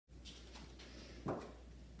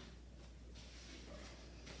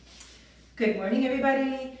Good morning,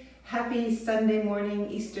 everybody. Happy Sunday morning,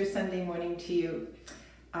 Easter Sunday morning to you.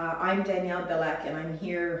 I'm Danielle Bilek, and I'm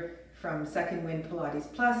here from Second Wind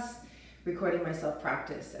Pilates Plus, recording my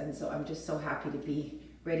self-practice. And so I'm just so happy to be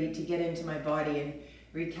ready to get into my body and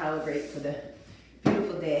recalibrate for the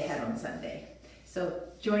beautiful day ahead on Sunday. So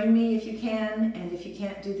join me if you can, and if you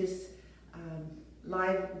can't do this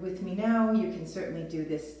live with me now, you can certainly do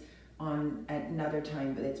this at another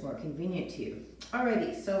time, but it's more convenient to you.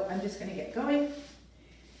 Alrighty, so I'm just going to get going,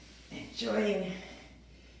 enjoying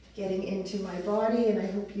getting into my body, and I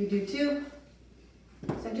hope you do too.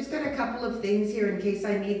 So I've just got a couple of things here in case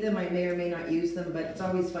I need them. I may or may not use them, but it's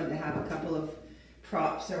always fun to have a couple of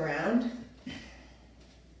props around.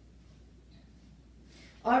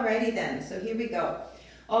 Alrighty then, so here we go.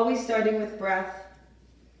 Always starting with breath.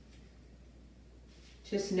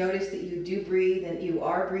 Just notice that you do breathe and you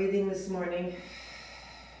are breathing this morning.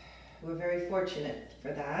 We're very fortunate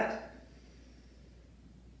for that.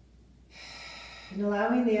 And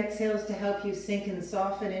allowing the exhales to help you sink and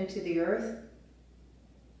soften into the earth.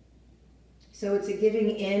 So it's a giving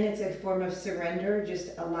in, it's a form of surrender, just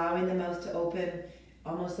allowing the mouth to open,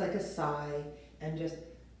 almost like a sigh, and just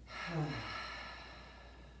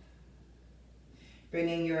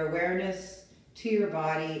bringing your awareness to your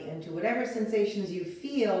body and to whatever sensations you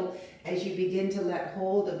feel as you begin to let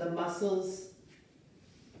hold of the muscles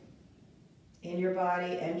in your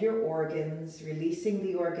body and your organs, releasing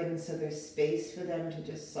the organs so there's space for them to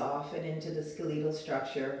just soften into the skeletal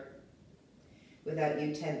structure without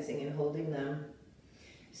you tensing and holding them.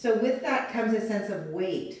 So with that comes a sense of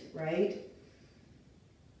weight, right?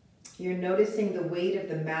 You're noticing the weight of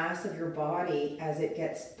the mass of your body as it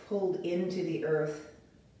gets pulled into the earth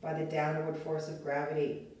by the downward force of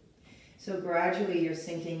gravity. So gradually you're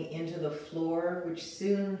sinking into the floor, which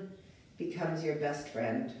soon becomes your best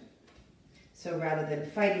friend. So rather than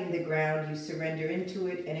fighting the ground, you surrender into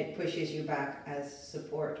it and it pushes you back as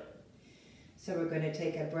support. So we're going to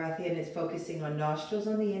take a breath in. It's focusing on nostrils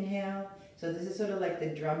on the inhale. So this is sort of like the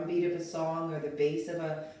drum beat of a song or the bass of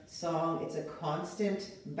a song. It's a constant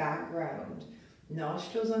background.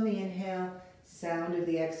 Nostrils on the inhale, sound of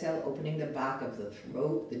the exhale, opening the back of the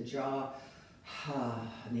throat, the jaw, on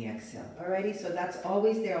the exhale. Alrighty, so that's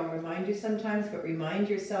always there. I'll remind you sometimes, but remind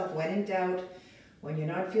yourself when in doubt, when you're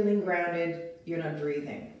not feeling grounded, you're not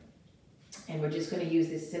breathing. And we're just going to use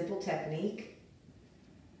this simple technique.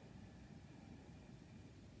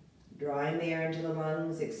 Drawing the air into the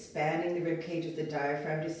lungs, expanding the rib cage as the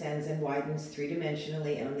diaphragm descends and widens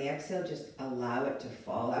three-dimensionally. And on the exhale, just allow it to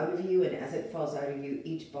fall out of you. And as it falls out of you,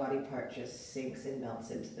 each body part just sinks and melts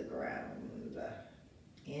into the ground.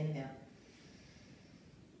 Inhale.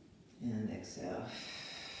 And exhale.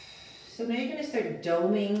 So now you're going to start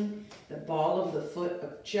doming the ball of the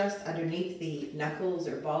foot just underneath the knuckles,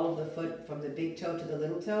 or ball of the foot from the big toe to the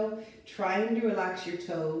little toe. Trying to relax your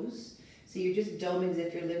toes. So you're just doming as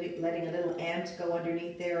if you're letting a little ant go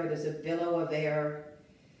underneath there, or there's a billow of air.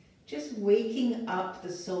 Just waking up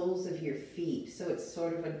the soles of your feet. So it's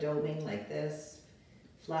sort of a doming like this,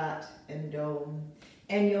 flat and dome.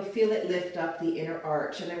 And you'll feel it lift up the inner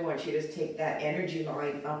arch. And I want you to just take that energy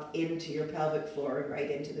line up into your pelvic floor and right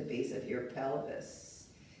into the base of your pelvis.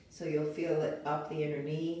 So you'll feel it up the inner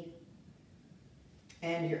knee.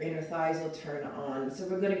 And your inner thighs will turn on. So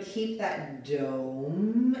we're going to keep that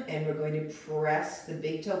dome, and we're going to press the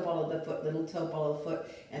big toe ball of the foot, little toe ball of the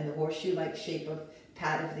foot, and the horseshoe-like shape of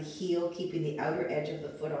pad of the heel, keeping the outer edge of the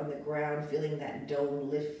foot on the ground, feeling that dome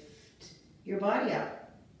lift your body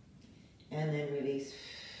up. And then release.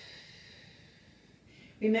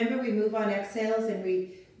 Remember, we move on exhales and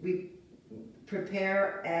we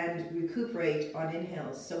prepare and recuperate on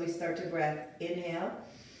inhales. So we start to breath. Inhale.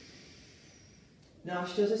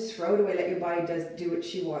 Nostrils, just throw it away, let your body do what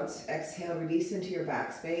she wants. Exhale, release into your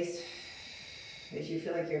backspace. As you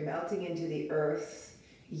feel like you're melting into the earth,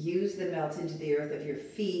 use the melt into the earth of your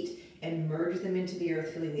feet and merge them into the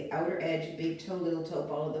earth, feeling the outer edge, big toe, little toe,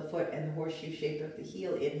 ball of the foot, and the horseshoe shape of the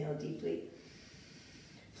heel. Inhale deeply.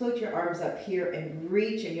 Float your arms up here and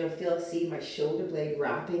reach, and you'll see my shoulder blade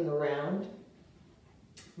wrapping around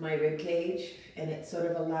my rib cage, and it sort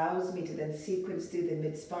of allows me to then sequence through the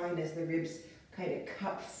mid-spine as the ribs kind of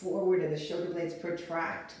cup forward and the shoulder blades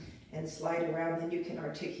protract and slide around. Then you can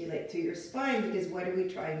articulate through your spine, because what are we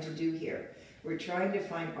trying to do here? We're trying to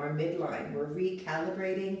find our midline. We're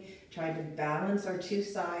recalibrating, trying to balance our two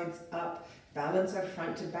sides up, balance our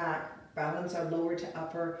front to back, balance our lower to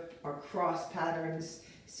upper, our cross patterns,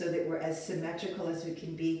 so that we're as symmetrical as we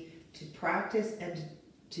can be to practice and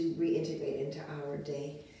to reintegrate into our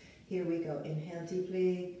day. Here we go. Inhale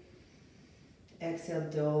deeply. Exhale,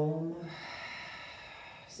 dome.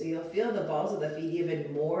 So you'll feel the balls of the feet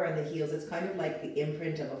even more on the heels. It's kind of like the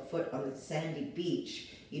imprint of a foot on the sandy beach.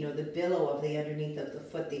 You know, the billow of the underneath of the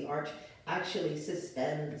foot, the arch actually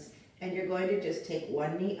suspends. And you're going to just take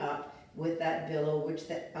one knee up with that billow, which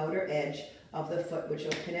the outer edge of the foot, which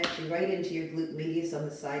will connect you right into your glute medius on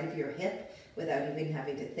the side of your hip without even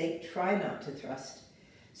having to think. Try not to thrust.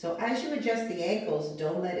 So as you adjust the ankles,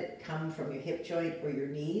 don't let it come from your hip joint or your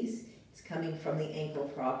knees. It's coming from the ankle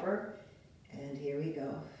proper. And here we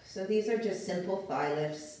go. So these are just simple thigh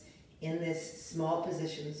lifts in this small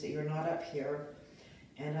position, so you're not up here.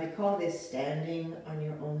 And I call this standing on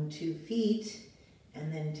your own 2 feet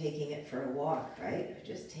and then taking it for a walk, right?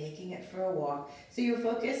 Just taking it for a walk. So your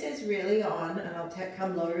focus is really on, and I'll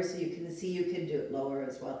come lower so you can see you can do it lower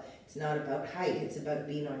as well. It's not about height, it's about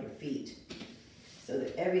being on your feet so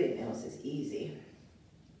that everything else is easy.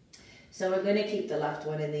 So we're going to keep the left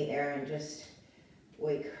one in the air and just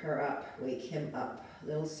wake her up, wake him up.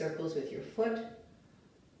 Little circles with your foot.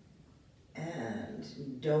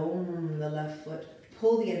 And dome the left foot.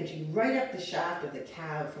 Pull the energy right up the shaft of the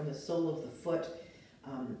calf from the sole of the foot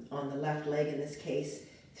on the left leg in this case,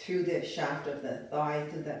 through the shaft of the thigh,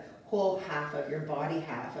 through the whole half of your body,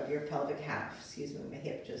 half of your pelvic half. Excuse me, my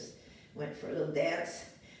hip just went for a little dance.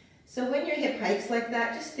 So when your hip hikes like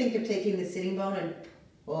that, just think of taking the sitting bone and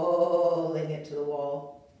pulling it to the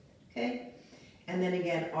wall. Okay? And then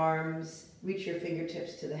again, arms, reach your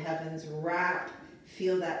fingertips to the heavens, wrap,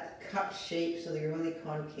 feel that cup shape so that you're really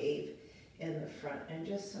concave in the front. And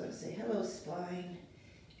just sort of say, hello, spine.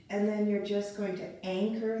 And then you're just going to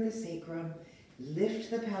anchor the sacrum,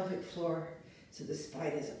 lift the pelvic floor so the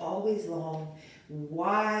spine is always long,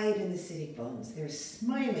 wide in the sitting bones. They're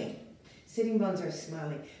smiling. Sitting bones are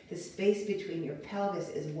smiling. The space between your pelvis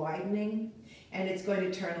is widening, and it's going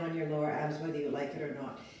to turn on your lower abs whether you like it or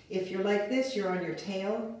not. If you're like this, you're on your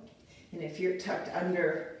tail, and if you're tucked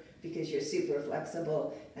under because you're super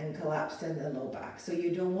flexible and collapsed in the low back. So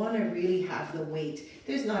you don't want to really have the weight.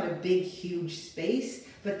 There's not a big, huge space,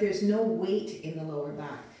 but there's no weight in the lower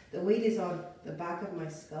back. The weight is on the back of my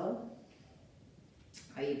skull.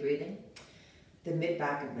 Are you breathing? The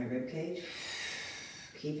mid-back of my rib cage.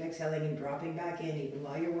 Keep exhaling and dropping back in even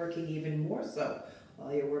while you're working, even more so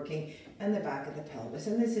while you're working, and the back of the pelvis.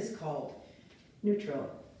 And this is called neutral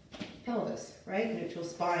pelvis, right? Neutral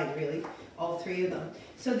spine, really, all 3 of them.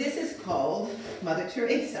 So this is called Mother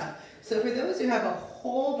Teresa. So for those who have a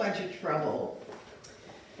whole bunch of trouble,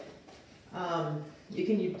 you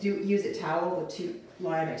can use a towel,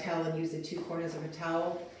 lie on a towel and use the 2 corners of a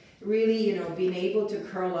towel. Really, you know, being able to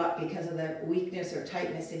curl up because of the weakness or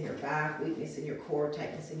tightness in your back, weakness in your core,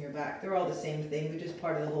 tightness in your back. They're all the same thing. They're just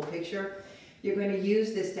part of the whole picture. You're going to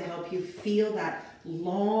use this to help you feel that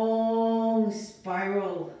long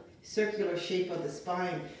spiral circular shape of the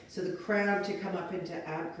spine. So the crown to come up into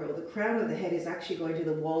ab curl. The crown of the head is actually going to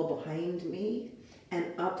the wall behind me and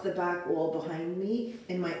up the back wall behind me.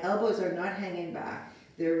 And my elbows are not hanging back.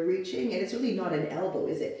 They're reaching, and it's really not an elbow,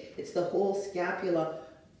 is it? It's the whole scapula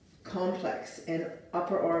complex, and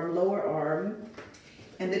upper arm, lower arm,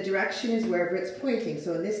 and the direction is wherever it's pointing.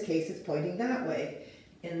 So in this case, it's pointing that way.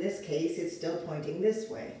 In this case, it's still pointing this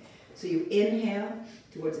way. So you inhale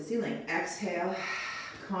towards the ceiling, exhale,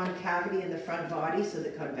 concavity in the front body so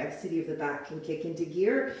the convexity of the back can kick into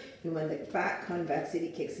gear. And when the back convexity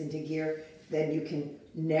kicks into gear, then you can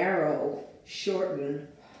narrow, shorten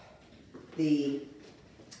the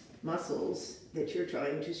muscles that you're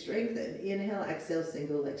trying to strengthen. Inhale, exhale,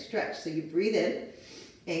 single leg stretch. So you breathe in,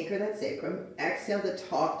 anchor that sacrum, exhale the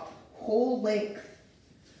top, whole length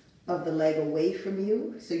of the leg away from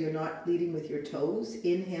you, so you're not leading with your toes.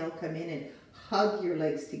 Inhale, come in and hug your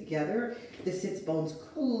legs together. The sits bones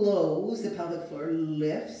close, the pelvic floor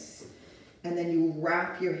lifts, and then you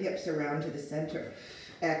wrap your hips around to the center.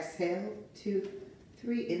 Exhale, 2,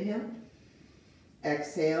 3, inhale.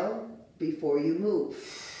 Exhale before you move.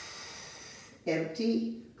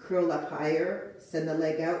 Empty, curl up higher, send the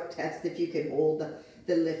leg out, test if you can hold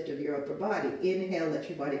the lift of your upper body. Inhale, let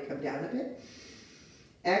your body come down a bit.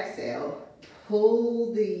 Exhale,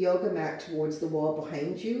 pull the yoga mat towards the wall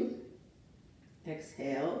behind you.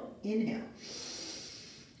 Exhale, inhale.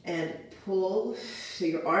 And pull, so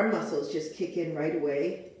your arm muscles just kick in right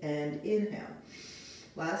away, and inhale.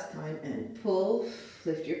 Last time, and pull,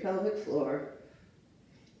 lift your pelvic floor.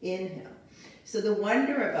 Inhale. So the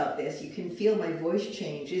wonder about this, you can feel my voice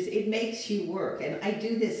change, is it makes you work. And I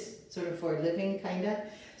do this sort of for a living, kind of.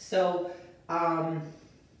 So,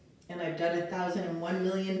 and I've done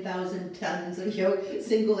 1,001,000,000 tons of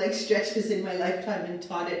single leg stretches in my lifetime and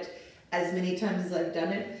taught it as many times as I've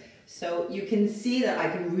done it. So you can see that I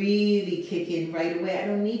can really kick in right away. I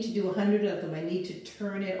don't need to do 100 of them. I need to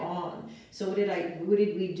turn it on. So what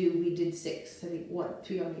did we do? We did 6. I think 1,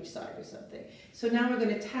 3 on each side or something. So now we're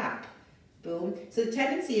going to tap. Boom. So the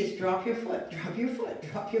tendency is drop your foot, drop your foot,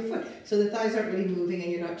 drop your foot. So the thighs aren't really moving and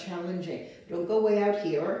you're not challenging. Don't go way out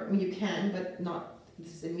here. I mean, you can, but not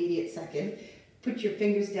this immediate second. Put your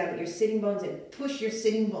fingers down at your sitting bones and push your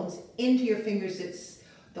sitting bones into your fingers. It's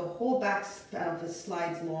the whole back pelvis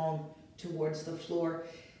slides long towards the floor.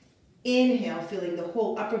 Inhale, feeling the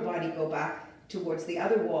whole upper body go back towards the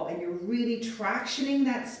other wall, and you're really tractioning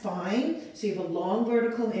that spine. So you have a long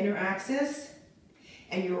vertical inner axis,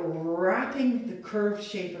 and you're wrapping the curved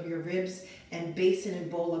shape of your ribs and basin and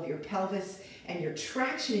bowl of your pelvis, and you're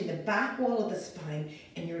tractioning the back wall of the spine,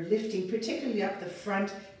 and you're lifting particularly up the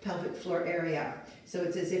front pelvic floor area. So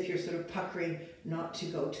it's as if you're sort of puckering not to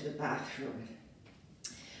go to the bathroom.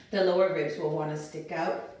 The lower ribs will want to stick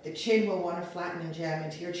out. The chin will want to flatten and jam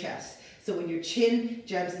into your chest. So when your chin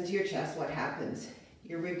jams into your chest, what happens?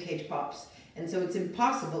 Your rib cage pops. And so it's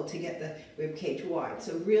impossible to get the rib cage wide.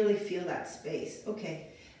 So really feel that space. Okay.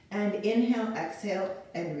 And inhale, exhale,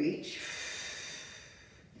 and reach.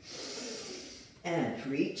 And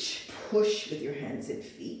reach. Push with your hands and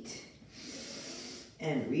feet.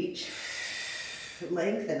 And reach.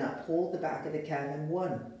 Lengthen up. Hold the back of the cannon.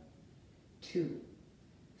 1, 2,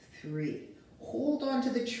 3. Hold on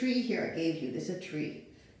to the tree here I gave you. This is a tree.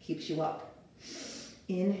 Keeps you up.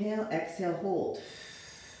 Inhale, exhale, hold.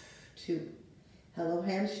 2. Hello,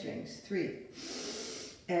 hamstrings. 3.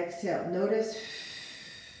 Exhale. Notice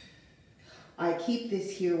I keep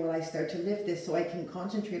this here while I start to lift this so I can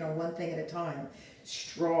concentrate on one thing at a time.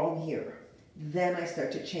 Strong here. Then I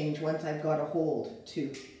start to change once I've got a hold.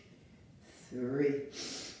 2, 3.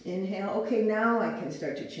 Inhale. Okay, now I can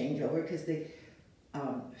start to change over because the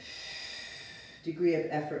degree of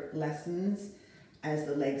effort lessens as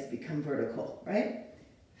the legs become vertical, right?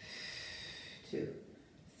 2,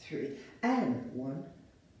 3, and 1,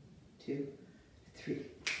 2, 3,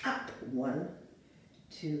 up, 1,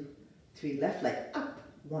 2, 3, left leg up,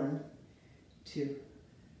 1, 2,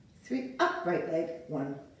 3, up, right leg,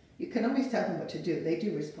 1. You can always tell them what to do. They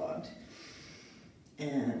do respond.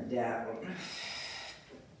 And down.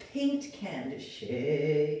 Paint can, just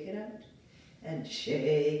shake it out. And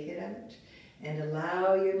shake it out. And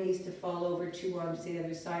allow your knees to fall over, 2 arms to the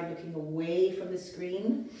other side, looking away from the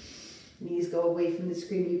screen. Knees go away from the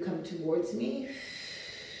screen, you come towards me.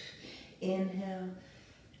 Inhale.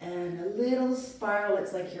 And a little spiral,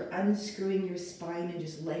 it's like you're unscrewing your spine and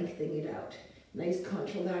just lengthening it out. Nice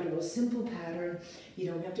contralateral, simple pattern.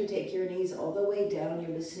 You don't have to take your knees all the way down,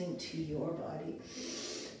 you're listening to your body.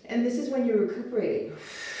 And this is when you're recuperating.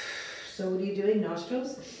 So what are you doing?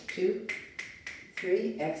 Nostrils, 2,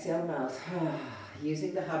 3, exhale, mouth.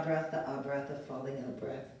 Using the ha breath, the ah breath, the falling out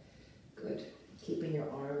breath. Good. Keeping your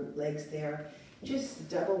legs there. Just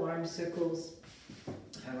double arm circles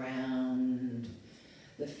around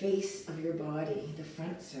the face of your body, the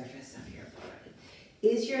front surface of your body.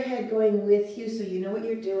 Is your head going with you so you know what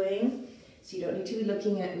you're doing? So you don't need to be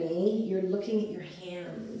looking at me. You're looking at your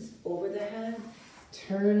hands over the head.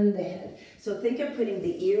 Turn the head. So think of putting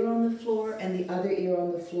the ear on the floor and the other ear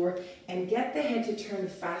on the floor and get the head to turn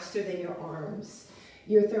faster than your arms.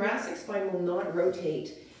 Your thoracic spine will not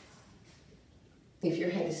rotate if your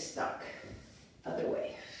head is stuck. Other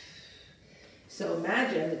way. So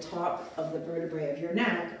imagine the top of the vertebrae of your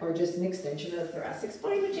neck are just an extension of the thoracic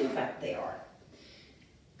spine, which in fact they are.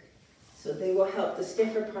 So they will help the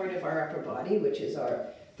stiffer part of our upper body, which is our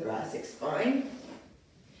thoracic spine,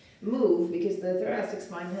 move, because the thoracic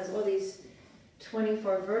spine has all these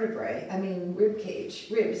 24 vertebrae,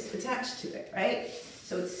 ribs attached to it, right?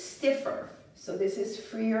 So it's stiffer. So this is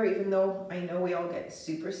freer, even though I know we all get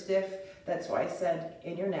super stiff. That's why I said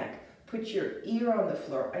in your neck, put your ear on the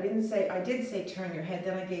floor. I did say turn your head,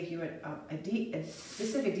 then I gave you a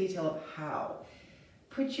specific detail of how.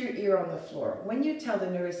 Put your ear on the floor. When you tell the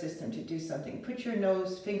nervous system to do something, put your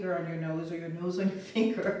finger on your nose or your nose on your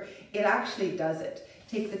finger. It actually does it.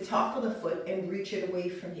 Take the top of the foot and reach it away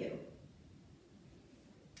from you.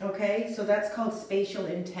 Okay, so that's called spatial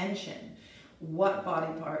intention. What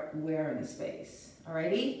body part, where in space?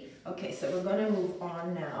 Alrighty? Okay, so we're going to move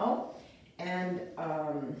on now. And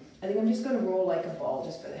I think I'm just going to roll like a ball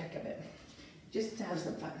just for the heck of it. Just to have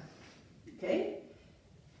some fun. Okay?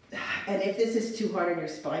 And if this is too hard on your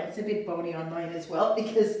spine, it's a bit bony on mine as well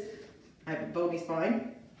because I have a bony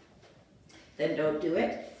spine, then don't do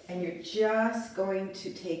it. And you're just going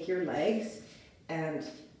to take your legs and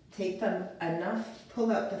take them enough,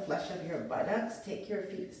 pull out the flesh of your buttocks, take your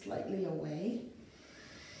feet slightly away,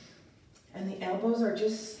 And the elbows are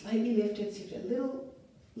just slightly lifted, so you have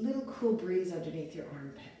a little cool breeze underneath your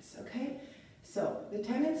armpits, okay? So the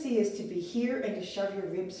tendency is to be here and to shove your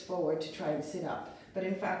ribs forward to try and sit up. But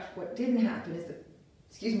in fact, what didn't happen is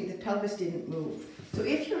the pelvis didn't move. So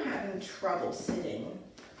if you're having trouble sitting,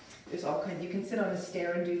 there's all kinds. You can sit on a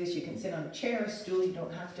stair and do this. You can sit on a chair, a stool. You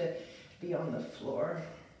don't have to be on the floor.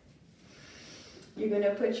 You're going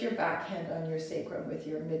to put your back hand on your sacrum with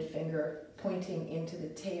your mid finger pointing into the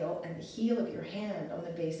tail and the heel of your hand on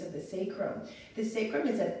the base of the sacrum. The sacrum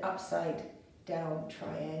is an upside down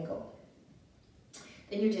triangle.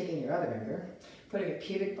 Then you're taking your other finger, putting a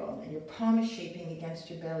pubic bone, and your palm is shaping against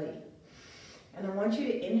your belly. And I want you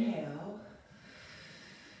to inhale,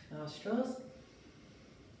 nostrils,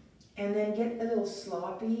 and then get a little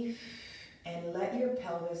sloppy and let your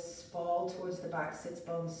pelvis fall towards the back sits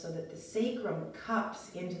bones so that the sacrum cups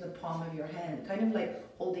into the palm of your hand, kind of like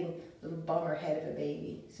holding the little bum or head of a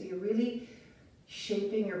baby. So you're really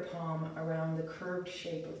shaping your palm around the curved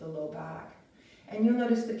shape of the low back. And you'll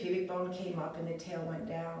notice the pubic bone came up and the tail went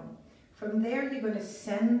down. From there, you're going to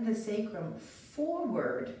send the sacrum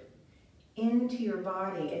forward into your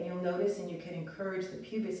body, and you'll notice, and you can encourage, the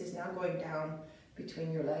pubis is now going down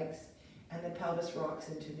between your legs, and the pelvis rocks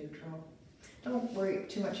into neutral. Don't worry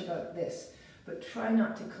too much about this, but try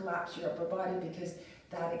not to collapse your upper body, because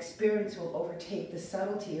that experience will overtake the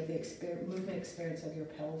subtlety of the movement experience of your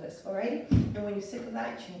pelvis, all right? And when you sit with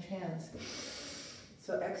that, change hands.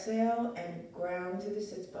 So exhale and ground through the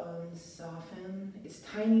sits bones, soften. It's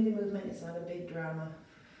tiny, the movement, it's not a big drama.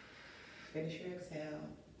 Finish your exhale.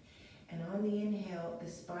 And on the inhale,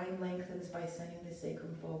 the spine lengthens by sending the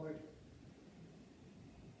sacrum forward.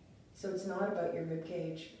 So it's not about your rib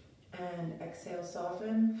cage. And exhale,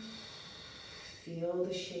 soften. Feel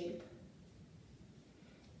the shape.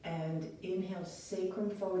 And inhale, sacrum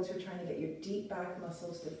forward. So we're trying to get your deep back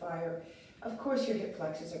muscles to fire. Of course, your hip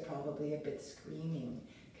flexors are probably a bit screaming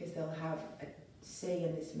because they'll have a say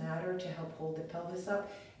in this matter to help hold the pelvis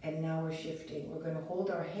up. And now we're shifting. We're going to hold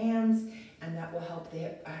our hands, and that will help the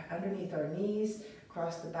hip underneath our knees,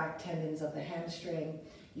 across the back tendons of the hamstring.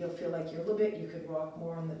 You'll feel like you're a little bit, you could rock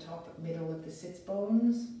more on the top middle of the sits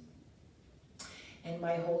bones. And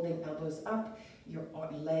by holding elbows up, your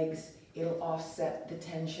legs, it'll offset the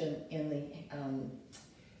tension in the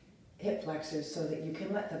hip flexors so that you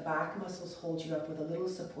can let the back muscles hold you up with a little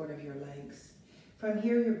support of your legs. From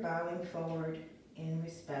here, you're bowing forward in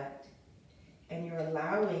respect, and you're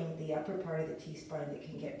allowing the upper part of the T-spine that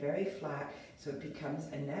can get very flat, so it becomes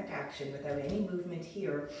a neck action without any movement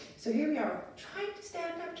here. So here we are, trying to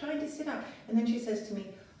stand up, trying to sit up. And then she says to me,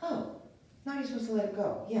 oh, now you're supposed to let it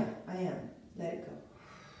go. Yeah, I am. Let it go.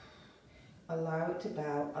 Allow it to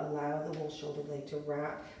bow, allow the whole shoulder blade to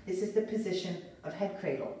wrap. This is the position of head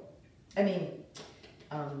cradle.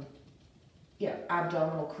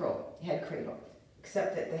 Abdominal curl, head cradle.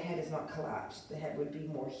 Except that the head is not collapsed. The head would be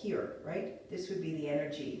more here, right? This would be the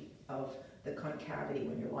energy of the concavity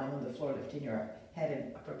when you're lying on the floor, lifting your head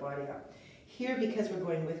and upper body up. Here, because we're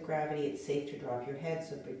going with gravity, it's safe to drop your head,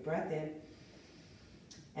 so big breath in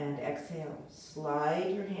and exhale.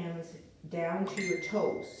 Slide your hands down to your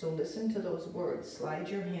toes. So listen to those words. Slide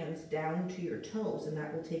your hands down to your toes, and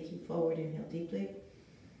that will take you forward. Inhale deeply.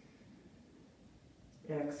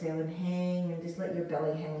 Exhale and hang, and just let your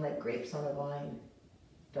belly hang like grapes on a vine.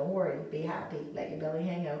 Don't worry, be happy. Let your belly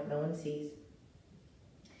hang out, no one sees.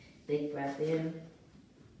 Big breath in.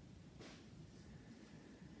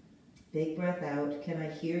 Big breath out. Can I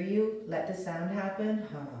hear you? Let the sound happen.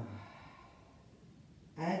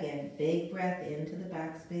 Again, big breath into the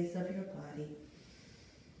backspace of your body.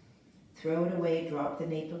 Throw it away, drop the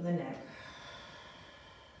nape of the neck.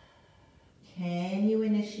 Can you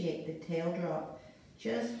initiate the tail drop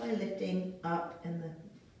just by lifting up in the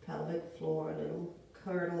pelvic floor, a little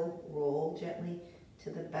curdle, roll gently to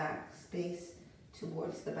the back space,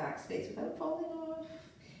 towards the back space without falling off.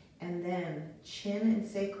 And then chin and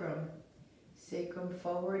sacrum. Sacrum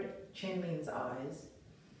forward, chin means eyes.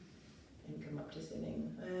 And come up to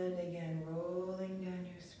sitting. And again, rolling down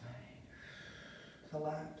your spine.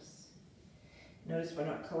 Collapse. Notice we're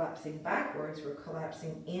not collapsing backwards, we're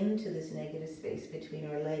collapsing into this negative space between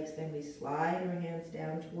our legs. Then we slide our hands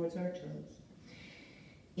down towards our toes.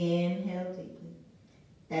 Inhale deeply.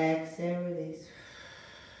 Exhale, release.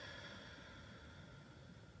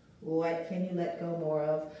 What can you let go more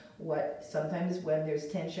of? What sometimes when there's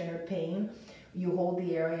tension or pain, you hold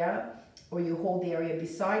the area, or you hold the area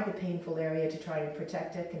beside the painful area to try and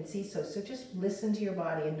protect it and see. So just listen to your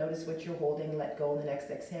body and notice what you're holding, let go in the next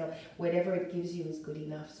exhale. Whatever it gives you is good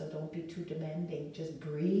enough, so don't be too demanding. Just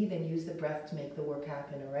breathe and use the breath to make the work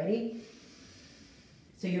happen, alrighty?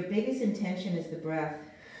 So your biggest intention is the breath.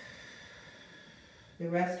 The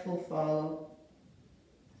rest will follow.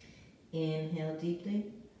 Inhale deeply.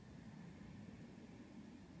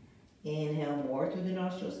 Inhale more through the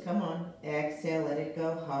nostrils. Come on. Exhale, let it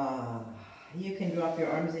go. Ha. You can drop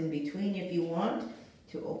your arms in between if you want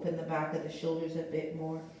to open the back of the shoulders a bit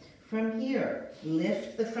more. From here,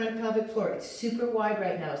 lift the front pelvic floor. It's super wide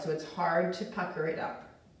right now, so it's hard to pucker it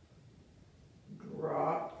up.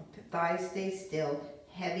 Drop. The thighs stay still.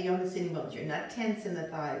 Heavy on the sitting bones. You're not tense in the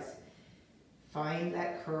thighs. Find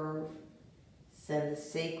that curve. Send the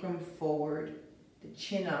sacrum forward, the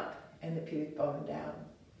chin up, and the pubic bone down.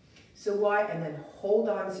 So why? And then hold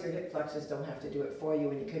on so your hip flexors don't have to do it for you,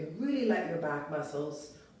 and you can really let your back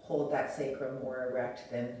muscles hold that sacrum more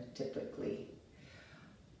erect than typically.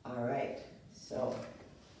 All right, so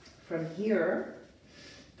from here,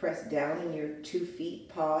 press down in your 2 feet,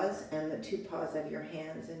 pause, and the 2 paws of your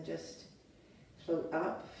hands, and just float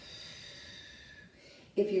up.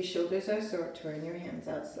 If your shoulders are sore, turn your hands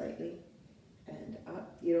out slightly and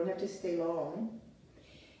up. You don't have to stay long.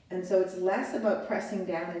 And so it's less about pressing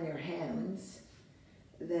down in your hands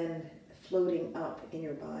than floating up in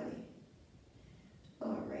your body.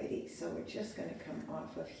 Alrighty, so we're just going to come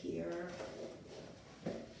off of here.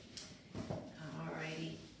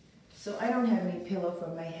 Alrighty. So I don't have any pillow for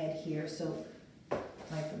my head here, so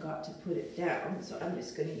I forgot to put it down, so I'm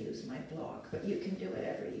just going to use my block, but you can do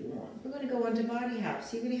whatever you want. We're going to go on to body half.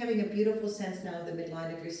 So you're really having a beautiful sense now of the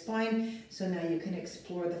midline of your spine, so now you can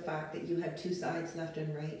explore the fact that you have 2 sides, left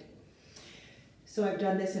and right. So I've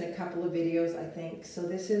done this in a couple of videos, I think. So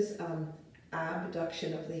this is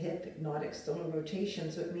abduction of the hip, not external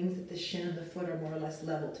rotation, so it means that the shin and the foot are more or less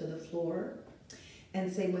level to the floor.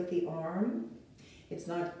 And same with the arm. It's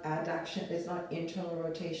not adduction, it's not internal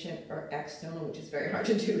rotation or external, which is very hard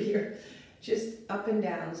to do here. Just up and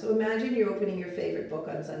down. So imagine you're opening your favorite book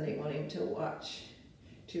on Sunday morning to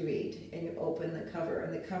read, and you open the cover,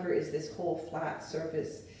 and the cover is this whole flat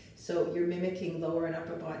surface. So you're mimicking lower and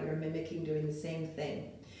upper body, or mimicking doing the same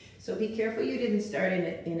thing. So be careful you didn't start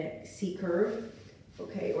in a C curve,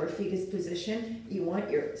 okay, or fetus position. You want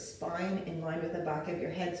your spine in line with the back of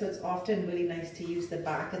your head. So it's often really nice to use the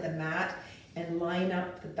back of the mat and line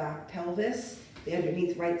up the back pelvis, the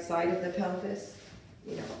underneath right side of the pelvis,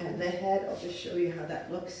 you know, and the head. I'll just show you how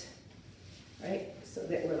that looks, right? So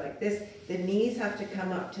that we're like this. The knees have to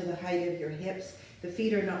come up to the height of your hips. The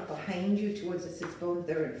feet are not behind you towards the sits bone,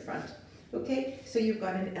 they're in front. Okay, so you've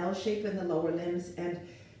got an L shape in the lower limbs and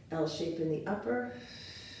L shape in the upper.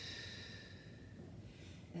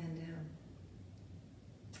 And down.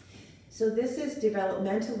 So this is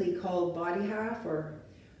developmentally called body half, or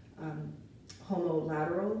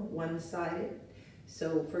homolateral, one-sided.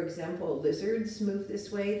 So for example, lizards move this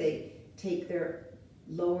way. They take their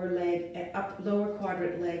lower leg, lower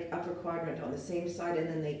quadrant leg, upper quadrant on the same side, and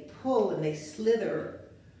then they pull and they slither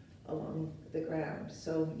along the ground.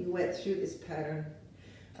 So you went through this pattern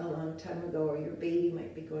a long time ago, or your baby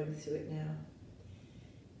might be going through it now.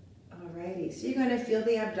 Alrighty, so you're going to feel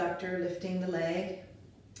the abductor lifting the leg.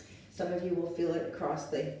 Some of you will feel it across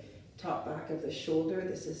the top back of the shoulder.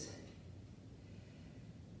 This is,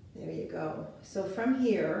 there you go. So from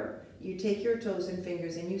here, you take your toes and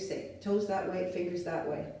fingers and you say, toes that way, fingers that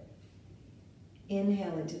way.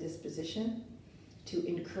 Inhale into this position to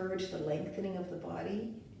encourage the lengthening of the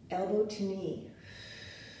body. Elbow to knee.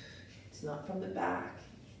 It's not from the back,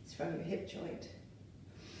 it's from your hip joint.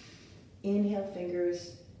 Inhale,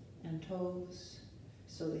 fingers and toes.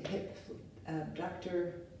 So the hip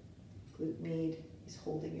abductor, glute med is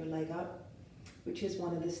holding your leg up, which is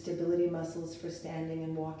one of the stability muscles for standing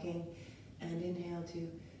and walking. And inhale, 2,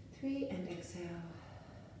 3, and exhale.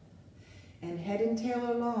 And head and tail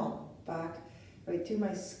are long, back right through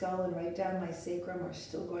my skull and right down my sacrum are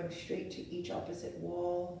still going straight to each opposite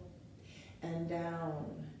wall, and down.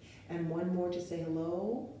 And one more to say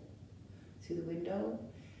hello through the window,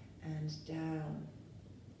 and down.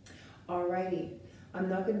 Alrighty, I'm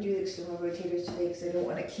not going to do the external rotators today because I don't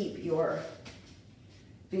want to keep your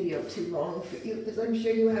video too long for you, because I'm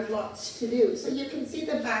sure you have lots to do. So you can see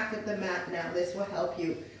the back of the mat now. This will help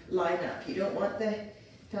you line up. You don't want the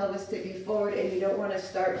pelvis to be forward, and you don't want to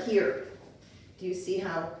start here. Do you see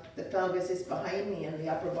how the pelvis is behind me and the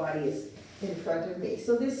upper body is in front of me?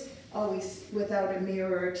 So this always, without a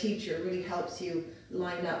mirror or a teacher, really helps you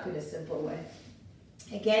line up in a simple way.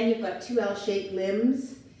 Again, you've got 2 L-shaped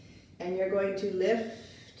limbs, and you're going to lift.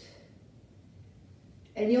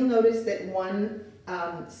 And you'll notice that one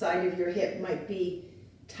side of your hip might be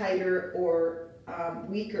tighter or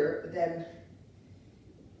weaker than,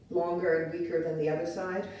 longer and weaker than the other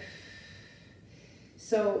side.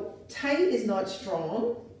 So tight is not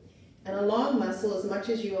strong, and a long muscle, as much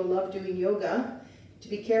as you will love doing yoga, to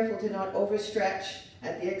be careful to not overstretch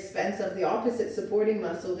at the expense of the opposite supporting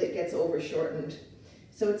muscle that gets over-shortened.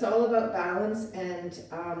 So it's all about balance and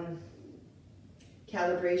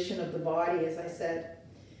calibration of the body, as I said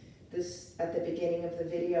this at the beginning of the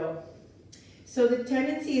video. So the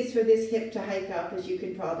tendency is for this hip to hike up, as you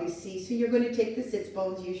can probably see. So you're going to take the sits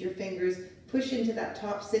bones, use your fingers, push into that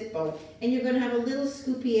top sit bone, and you're going to have a little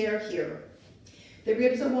scoopy air here. The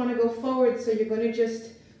ribs will want to go forward, so you're going to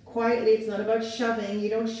just quietly, it's not about shoving, you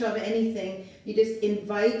don't shove anything, you just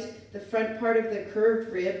invite the front part of the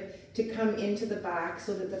curved rib to come into the back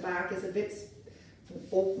so that the back is a bit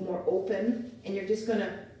more open, and you're just going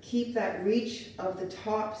to keep that reach of the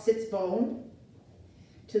top sits bone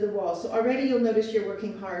to the wall. So already you'll notice you're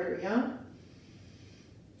working harder, yeah?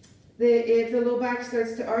 If the low back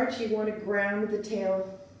starts to arch, you want to ground the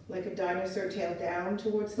tail like a dinosaur tail down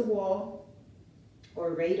towards the wall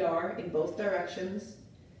or radar in both directions.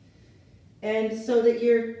 And so that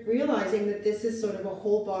you're realizing that this is sort of a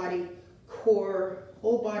whole body core,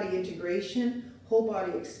 whole body integration, whole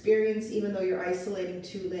body experience, even though you're isolating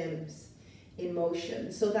two limbs in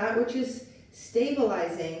motion. So that which is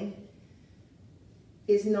stabilizing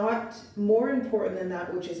is not more important than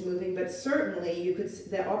that which is moving, but certainly you could,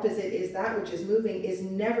 the opposite is that which is moving is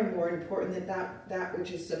never more important than that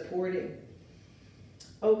which is supporting.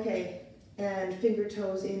 Okay, and finger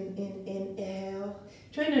toes inhale.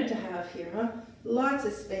 Try not to have here, huh? Lots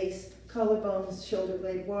of space, collarbones, shoulder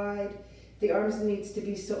blade wide. The arms needs to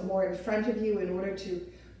be more in front of you in order to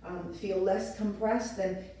feel less compressed.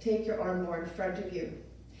 Then take your arm more in front of you.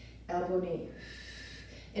 Elbow, knee.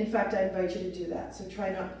 In fact, I invite you to do that. So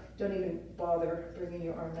don't even bother bringing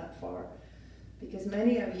your arm that far, because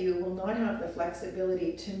many of you will not have the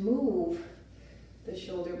flexibility to move the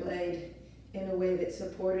shoulder blade in a way that's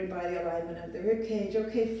supported by the alignment of the rib cage.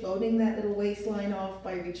 Okay, floating that little waistline off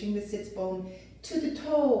by reaching the sits bone to the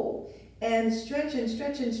toe, and stretch and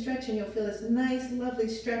stretch and stretch, and you'll feel this nice, lovely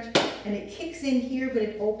stretch, and it kicks in here, but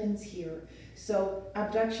it opens here. So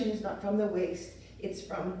abduction is not from the waist, it's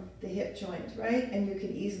from the hip joint, right? And you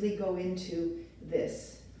can easily go into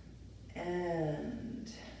this.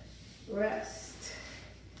 And rest.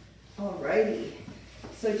 Alrighty.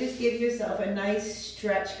 So just give yourself a nice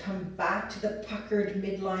stretch. Come back to the puckered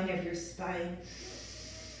midline of your spine.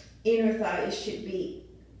 Inner thighs should be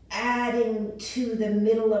adding to the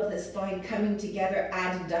middle of the spine, coming together.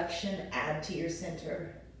 Adduction, add to your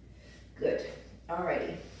center. Good.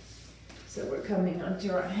 Alrighty. So we're coming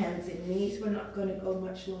onto our hands and knees. We're not going to go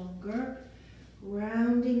much longer.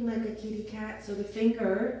 Rounding like a kitty cat. So the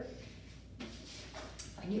finger,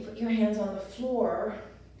 when you put your hands on the floor,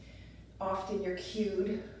 often you're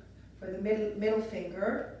cued for the middle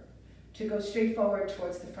finger to go straight forward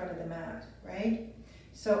towards the front of the mat, right?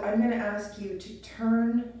 So I'm going to ask you to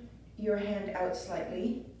turn your hand out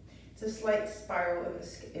slightly. It's a slight spiral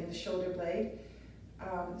in the shoulder blade.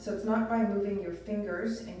 So it's not by moving your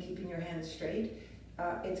fingers and keeping your hands straight.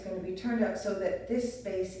 It's going to be turned out so that this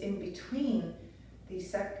space in between the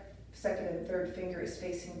second and third finger is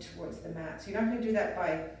facing towards the mat. So you're not going to do that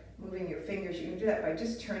by moving your fingers. You're going to do that by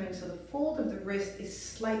just turning so the fold of the wrist is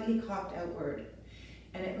slightly cocked outward.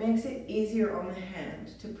 And it makes it easier on the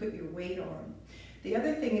hand to put your weight on. The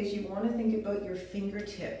other thing is you want to think about your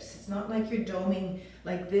fingertips. It's not like you're doming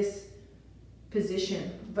like this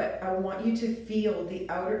position, but I want you to feel the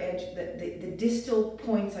outer edge, the distal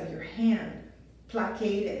points of your hand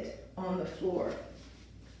placated on the floor.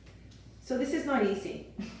 So this is not easy.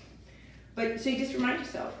 But so you just remind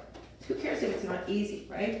yourself, who cares if it's not easy,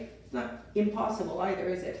 right? It's not impossible either,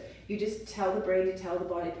 is it? You just tell the brain to tell the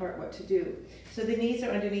body part what to do. So the knees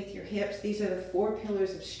are underneath your hips. These are the 4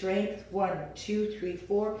 pillars of strength. 1, 2, 3,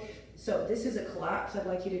 4. So this is a collapse. I'd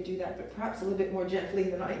like you to do that, but perhaps a little bit more gently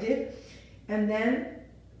than I did. And then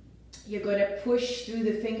you're going to push through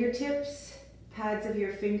the fingertips, pads of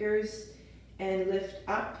your fingers, and lift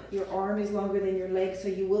up. Your arm is longer than your leg, so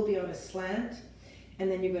you will be on a slant. And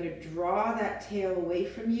then you're going to draw that tail away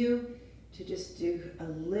from you to just do a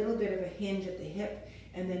little bit of a hinge at the hip,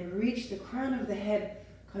 and then reach the crown of the head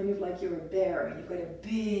kind of like you're a bear, and you've got a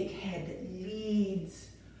big head that leads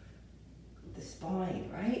the spine,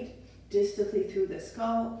 right? Distally through the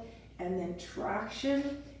skull, and then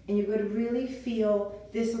traction, and you're going to really feel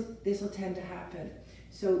this will tend to happen.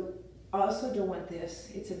 So also don't want this.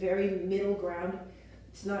 It's a very middle ground.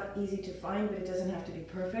 It's not easy to find, but it doesn't have to be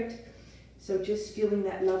perfect. So just feeling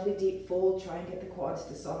that lovely deep fold, try and get the quads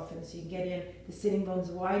to soften so you get in. The sitting bones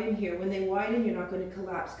widen here. When they widen, you're not going to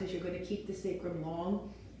collapse because you're going to keep the sacrum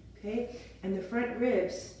long, okay? And the front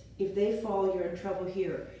ribs, if they fall, you're in trouble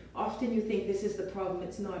here. Often you think this is the problem.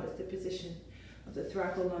 It's not. It's the position of the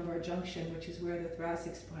thoracolumbar junction, which is where the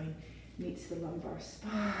thoracic spine meets the lumbar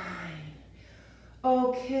spine.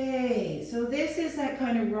 Okay, so this is that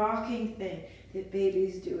kind of rocking thing that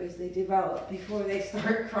babies do as they develop before they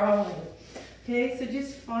start crawling. Okay, so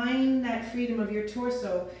just find that freedom of your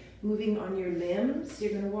torso moving on your limbs.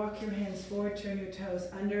 You're going to walk your hands forward, turn your toes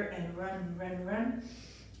under, and run, run, run.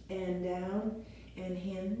 And down, and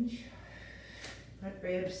hinge. Front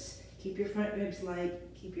ribs, keep your front ribs light,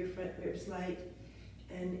 keep your front ribs light.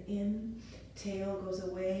 And in, tail goes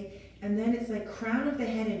away. And then it's like crown of the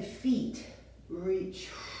head and feet. Reach,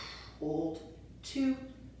 hold, 2,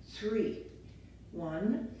 3.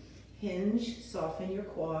 1, hinge, soften your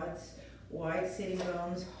quads, wide sitting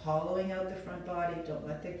bones, hollowing out the front body. Don't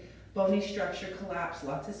let the bony structure collapse.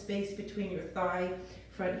 Lots of space between your thigh,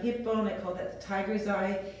 front hip bone. I call that the tiger's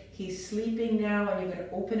eye. He's sleeping now, and you're going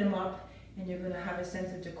to open him up, and you're going to have a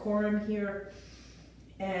sense of decorum here.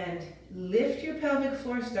 And lift your pelvic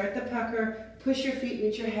floor, start the pucker, push your feet,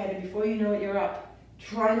 reach your head, and before you know it, you're up.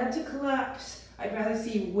 Try not to collapse. I'd rather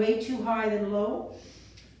see you way too high than low.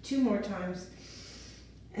 2 more times.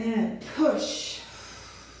 And push.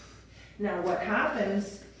 Now what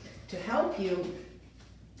happens to help you,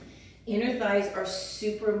 inner thighs are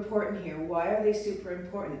super important here. Why are they super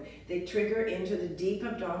important? They trigger into the deep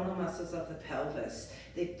abdominal muscles of the pelvis.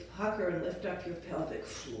 They pucker and lift up your pelvic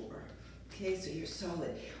floor. Okay, so you're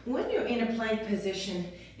solid. When you're in a plank position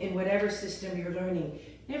in whatever system you're learning,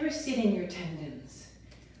 never sit in your tendons.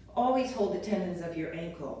 Always hold the tendons of your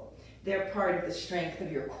ankle. They're part of the strength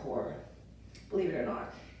of your core, believe it or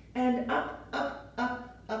not. And up, up,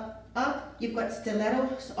 up, up, up. You've got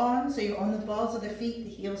stilettos on, so you're on the balls of the feet, the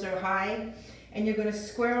heels are high, and you're going to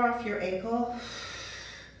square off your ankle,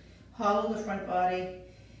 hollow the front body,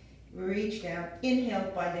 reach down,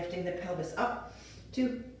 inhale by lifting the pelvis up,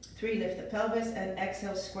 2, 3, lift the pelvis, and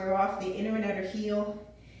exhale, square off the inner and outer heel,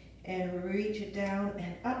 and reach it down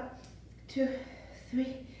and up, 2, 3,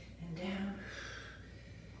 and down.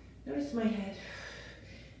 Notice my head.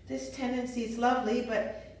 This tendency is lovely,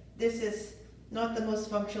 but this is not the most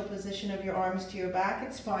functional position of your arms to your back.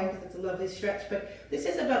 It's fine because it's a lovely stretch, but this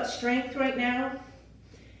is about strength right now,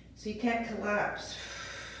 so you can't collapse.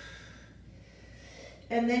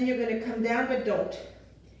 And then you're going to come down, but don't.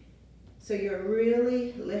 So you're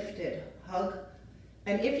really lifted. Hug.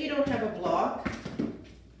 And if you don't have a block,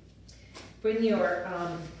 bring your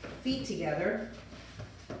feet together.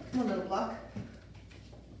 Come on, little block.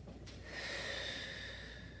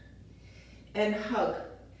 And hug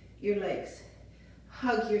your legs.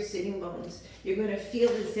 Hug your sitting bones. You're going to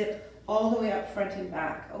feel the zip all the way up front and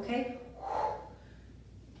back, okay?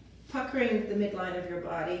 Puckering the midline of your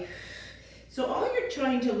body. So all you're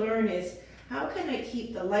trying to learn is, how can I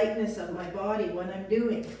keep the lightness of my body when I'm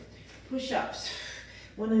doing push-ups,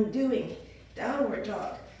 when I'm doing downward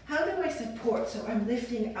dog? How do I support so I'm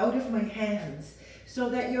lifting out of my hands so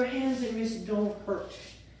that your hands and wrists don't hurt,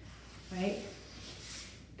 right?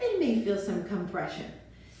 They may feel some compression,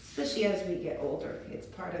 especially as we get older. It's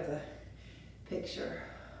part of the picture.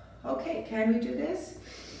 Okay, can we do this?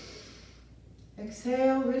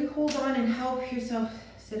 Exhale, really hold on and help yourself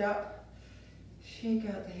sit up. Shake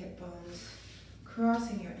out the hip bones,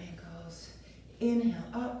 crossing your ankles. Inhale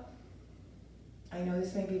up. I know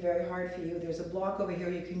this may be very hard for you. There's a block over here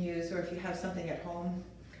you can use, or if you have something at home.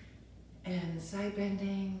 And side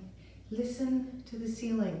bending. Listen to the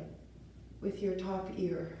ceiling with your top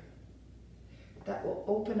ear. That will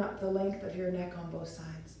open up the length of your neck on both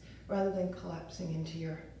sides, rather than collapsing into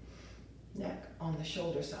your neck on the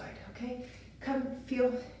shoulder side, okay? Come,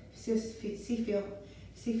 feel your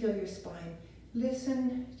spine.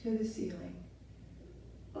 Listen to the ceiling.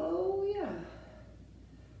 Oh yeah.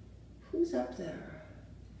 Who's up there?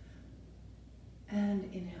 And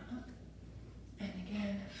inhale up. And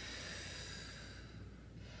again.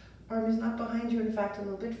 Arm is not behind you, in fact, a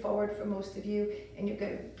little bit forward for most of you, and you've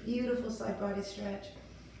got a beautiful side body stretch.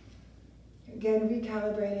 Again,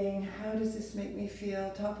 recalibrating. How does this make me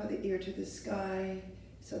feel? Top of the ear to the sky,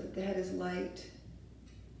 so that the head is light.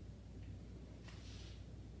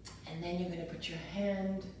 And then you're going to put your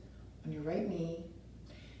hand on your right knee,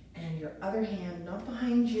 and your other hand, not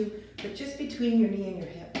behind you, but just between your knee and your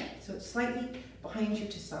hip. So it's slightly behind you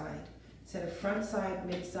to side, instead of front side,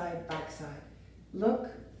 mid side, back side. Look.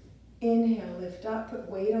 Inhale, lift up, put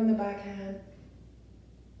weight on the back hand.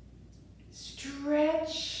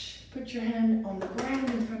 Stretch, put your hand on the ground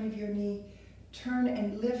in front of your knee. Turn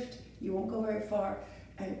and lift, you won't go very far.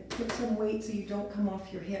 And put some weight so you don't come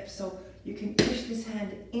off your hip. So you can push this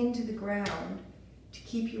hand into the ground to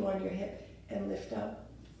keep you on your hip and lift up.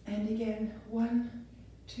 And again, 1,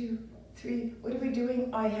 2, 3. What are we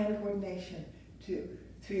doing? Eye-hand coordination. 2,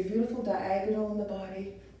 3. Beautiful diagonal in the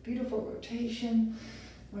body. Beautiful rotation.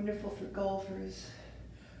 Wonderful for golfers.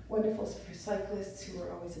 Wonderful for cyclists who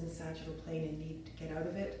are always in the sagittal plane and need to get out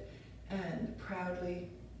of it. And proudly.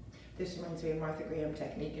 This reminds me of Martha Graham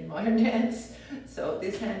technique in modern dance. So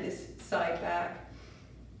this hand is side back.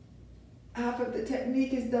 Half of the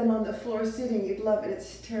technique is done on the floor sitting. You'd love it.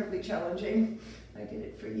 It's terribly challenging. I did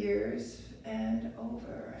it for years. And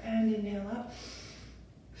over. And inhale up.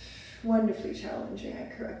 Wonderfully challenging.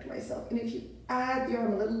 I correct myself. And if you add the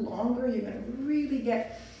arm a little longer, you're going to really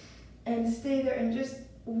get, and stay there and just,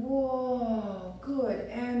 whoa, good.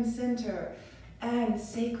 And center. And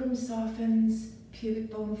sacrum softens.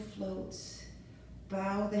 Pubic bone floats.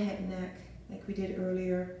 Bow the head and neck like we did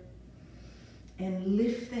earlier. And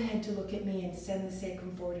lift the head to look at me and send the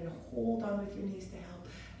sacrum forward and hold on with your knees to help.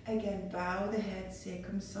 Again, bow the head,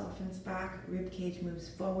 sacrum softens back, rib cage moves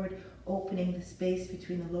forward, opening the space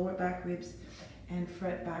between the lower back ribs and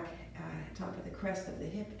front back, top of the crest of the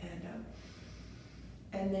hip and up.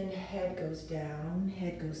 And then head goes down,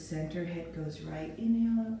 head goes center, head goes right.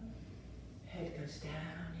 Inhale up, head goes down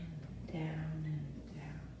and down and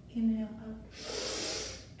down. Inhale up,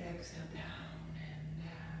 exhale down and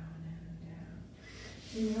down and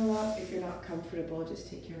down. Inhale up. If you're not comfortable, just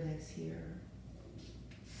take your legs here.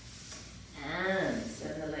 And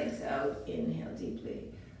send the legs out. Inhale deeply.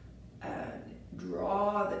 And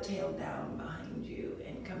draw the tail down behind you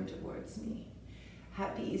and come towards me.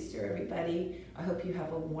 Happy Easter, everybody. I hope you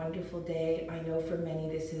have a wonderful day. I know for many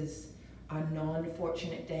this is a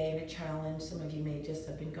non-fortunate day and a challenge. Some of you may just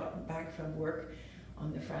have been gotten back from work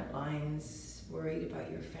on the front lines, worried about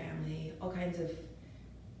your family, all kinds of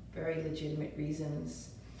very legitimate reasons.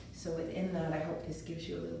 So within that, I hope this gives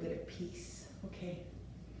you a little bit of peace. Okay.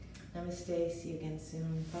 Namaste. See you again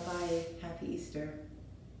soon. Bye-bye. Happy Easter.